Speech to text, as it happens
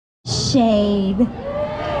shade.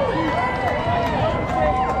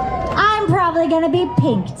 I'm probably gonna be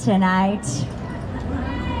pink tonight.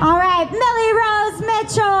 All right, Millie Rose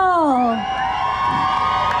Mitchell.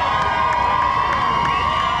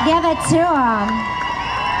 Give it to him.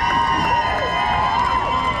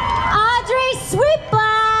 Audrey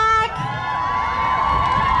Sweetblack.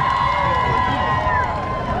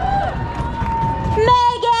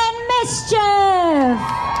 Megan Mischief.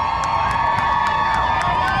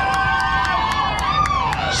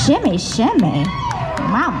 Shimmy, shimmy.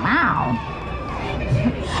 Wow, wow.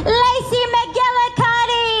 Lacey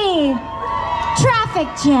McGillicuddy. Traffic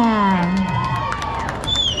Jam.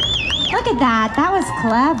 Look at that. That was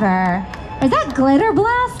clever. Is that glitter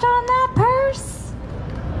blast on that purse?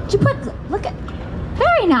 Did you put, look at,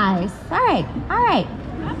 very nice. All right, all right.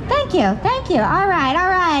 Thank you, thank you. All right, all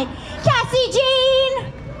right. Cassie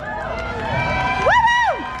Jean.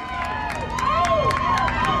 Woo-hoo!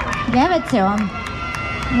 Give it to him.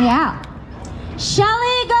 Yeah.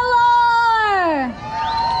 Shelly Galore.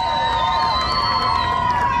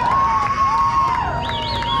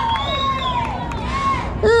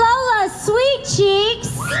 Lola Sweet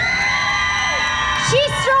Cheeks. She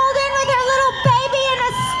strolled in with her little baby in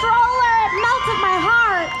a stroller. It melted my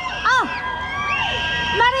heart. Oh.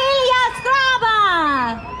 Maria Scraba.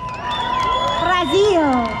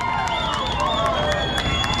 Brazil.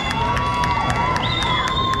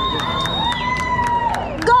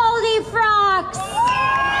 Goldie Frocks.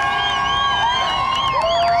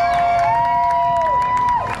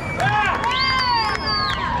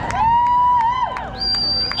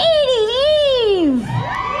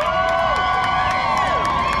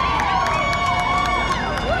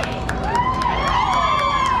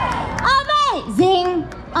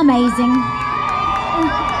 Amazing.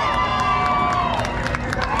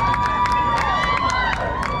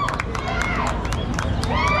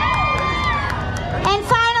 And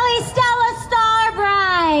finally, Stella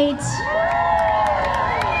Starbright.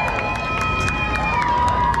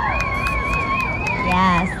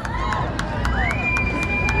 Yes.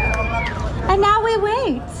 And now we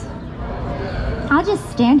wait. I'll just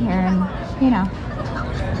stand here and, you know.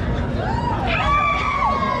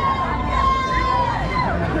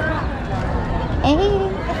 Hey.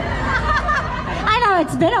 I know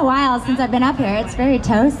it's been a while since I've been up here. It's very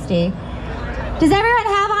toasty. Does everyone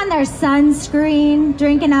have on their sunscreen?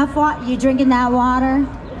 Drink enough water? You drinking that water?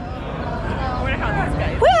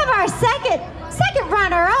 We have our second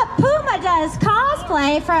runner-up. Puma does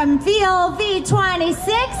cosplay from VOV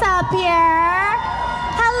 26 up here.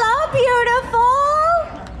 Hello, beautiful.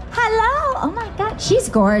 Hello. Oh my God, she's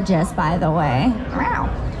gorgeous, by the way. Wow.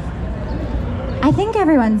 I think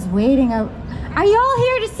everyone's waiting. Are you all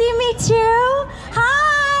here to see me too?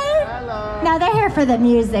 Hi! Hello. No, they're here for the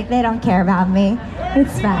music. They don't care about me.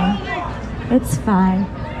 It's fine. It's fine.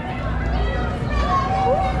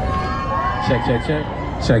 Check, check, check.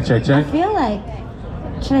 Check, check, check. I feel like,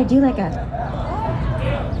 should I do like a...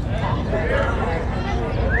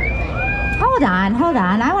 Hold on, hold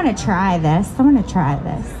on. I want to try this. I want to try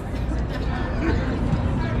this.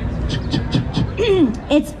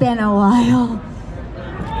 It's been a while.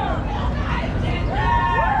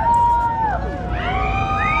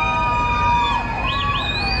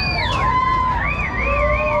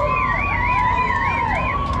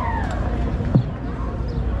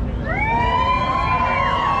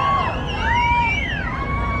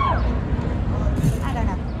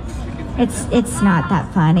 It's not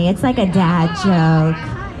that funny. It's like a dad joke.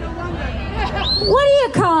 What do you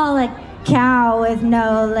call a cow with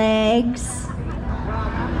no legs?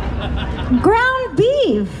 Ground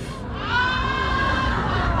beef.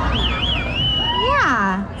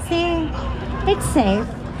 Yeah, see? It's safe.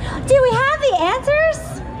 Do we have the answers?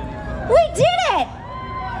 We did it!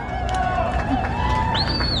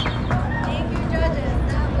 Thank you, judges.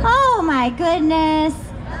 Oh my goodness.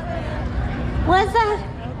 Was that?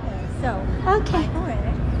 So, Okay.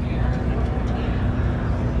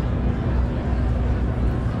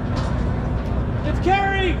 It's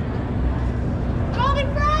Carrie! Golden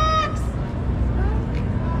Frogs!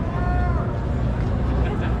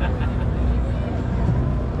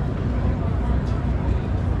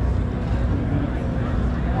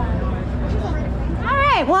 All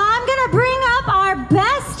right, well, I'm gonna bring up our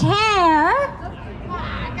best hair.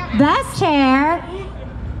 Best hair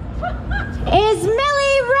is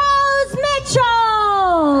Millie Rose Mitchell.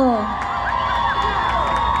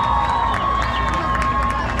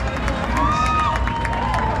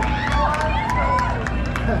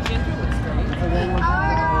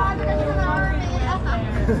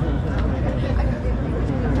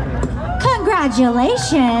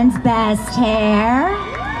 Congratulations, best hair.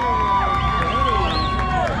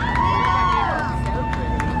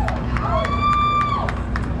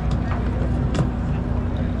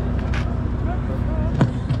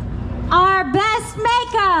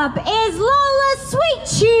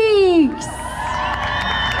 Freaks.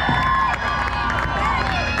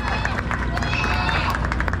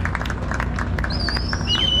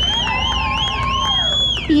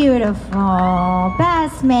 Beautiful.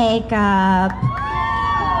 Best makeup.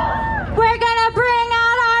 We're gonna bring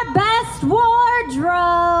out our best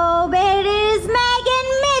wardrobe. It is Megan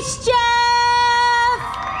Mischief.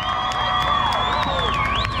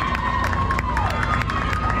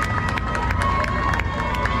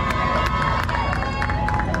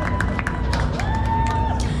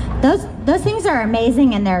 Those things are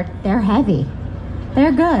amazing, and they're heavy.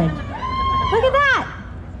 They're good. Look at that.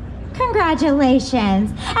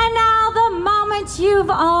 Congratulations. And now the moment you've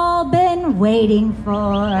all been waiting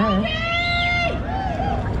for.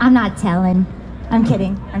 I'm not telling. I'm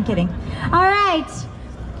kidding. I'm kidding. All right.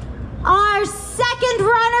 Our second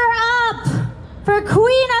runner-up for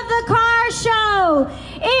Queen of the Car Show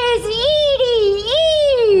is Edie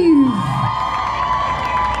Eve.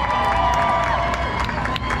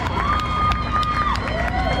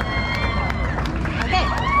 Okay.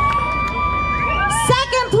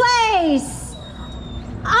 Second place,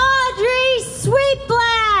 Audrey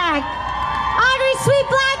Sweetblack. Audrey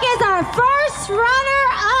Sweetblack is our first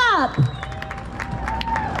runner-up.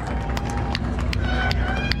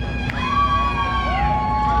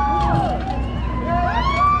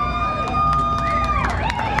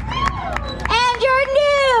 And your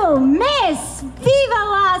new Miss Viva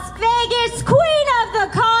Las Vegas Queen of the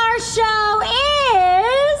Car Show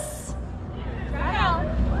is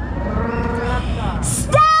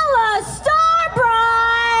Stella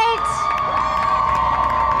Starbright.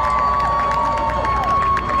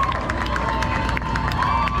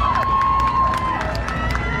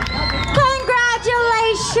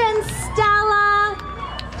 Congratulations, Stella.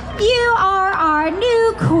 You are our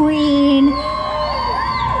new queen.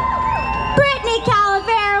 Brittany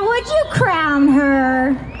Calavera, would you crown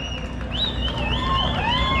her?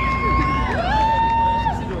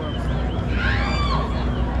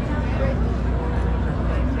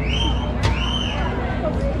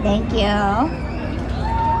 Thank you. Yeah.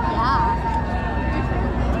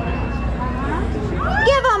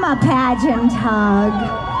 Give them a pageant hug.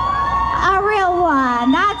 A real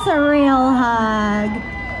one. That's a real hug.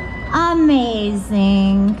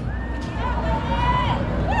 Amazing.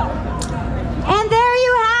 And there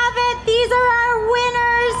you have it. These are our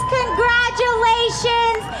winners.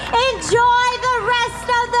 Congratulations. Enjoy the rest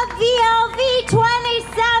of the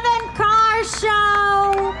VLV27 car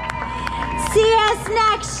show. See us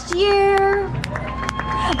next year.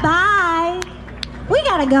 Bye. We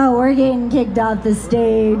gotta go. We're getting kicked off the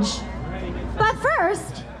stage. But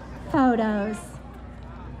first, photos.